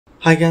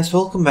Hi guys,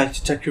 welcome back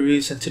to Tech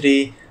Reviews, and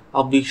today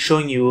I'll be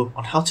showing you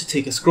on how to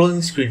take a scrolling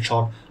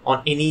screenshot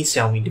on any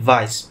Xiaomi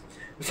device.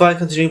 Before I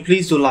continue,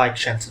 please do like,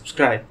 share and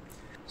subscribe.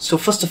 So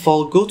first of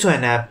all, go to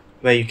an app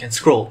where you can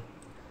scroll.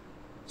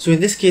 So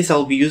in this case,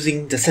 I'll be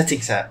using the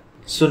Settings app.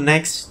 So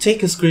next,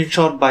 take a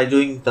screenshot by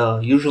doing the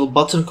usual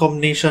button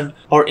combination,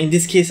 or in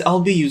this case, I'll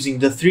be using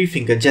the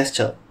 3-finger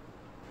gesture.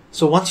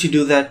 So once you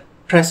do that,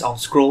 press on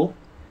scroll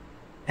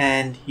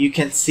and you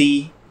can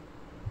see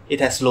it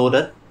has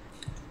loaded.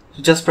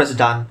 So just press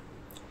done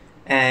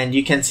and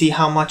you can see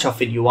how much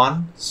of it you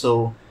want,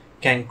 so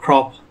you can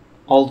crop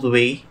all the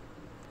way.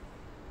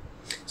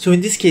 So in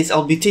this case,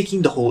 I'll be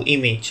taking the whole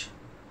image.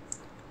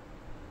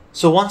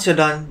 So once you're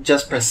done,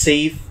 just press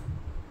save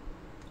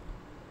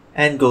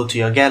and go to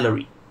your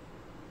gallery.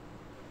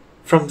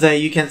 From there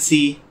you can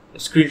see the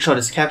screenshot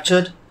is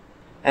captured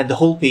and the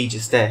whole page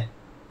is there.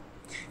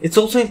 It's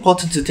also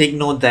important to take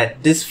note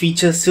that this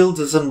feature still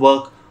doesn't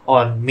work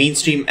on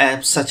mainstream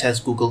apps such as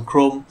Google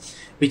Chrome,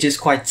 which is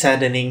quite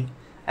saddening,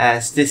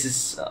 as this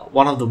is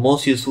one of the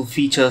most useful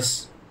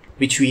features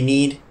which we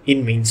need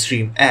in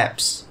mainstream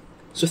apps.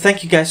 So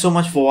thank you guys so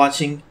much for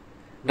watching,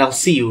 and I'll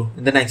see you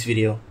in the next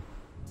video.